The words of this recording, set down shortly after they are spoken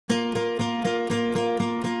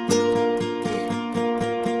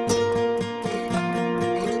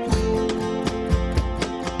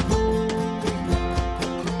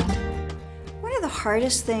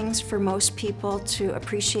hardest things for most people to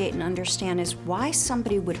appreciate and understand is why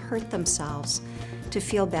somebody would hurt themselves to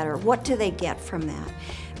feel better. What do they get from that?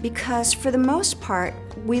 Because for the most part,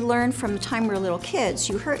 we learn from the time we're little kids,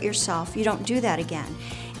 you hurt yourself, you don't do that again.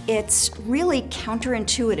 It's really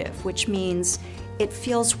counterintuitive, which means it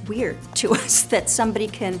feels weird to us that somebody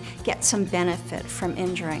can get some benefit from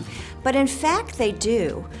injuring. But in fact, they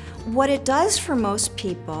do. What it does for most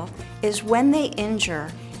people is when they injure,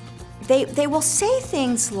 they will say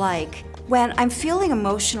things like, when I'm feeling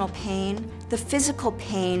emotional pain, the physical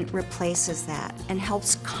pain replaces that and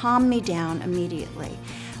helps calm me down immediately.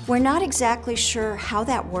 We're not exactly sure how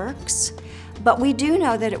that works, but we do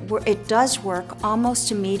know that it does work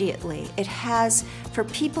almost immediately. It has, for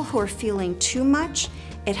people who are feeling too much,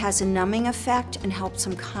 it has a numbing effect and helps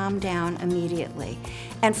them calm down immediately.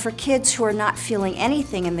 And for kids who are not feeling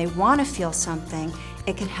anything and they want to feel something,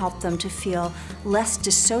 it can help them to feel less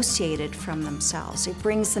dissociated from themselves. It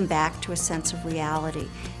brings them back to a sense of reality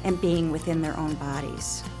and being within their own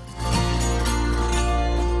bodies.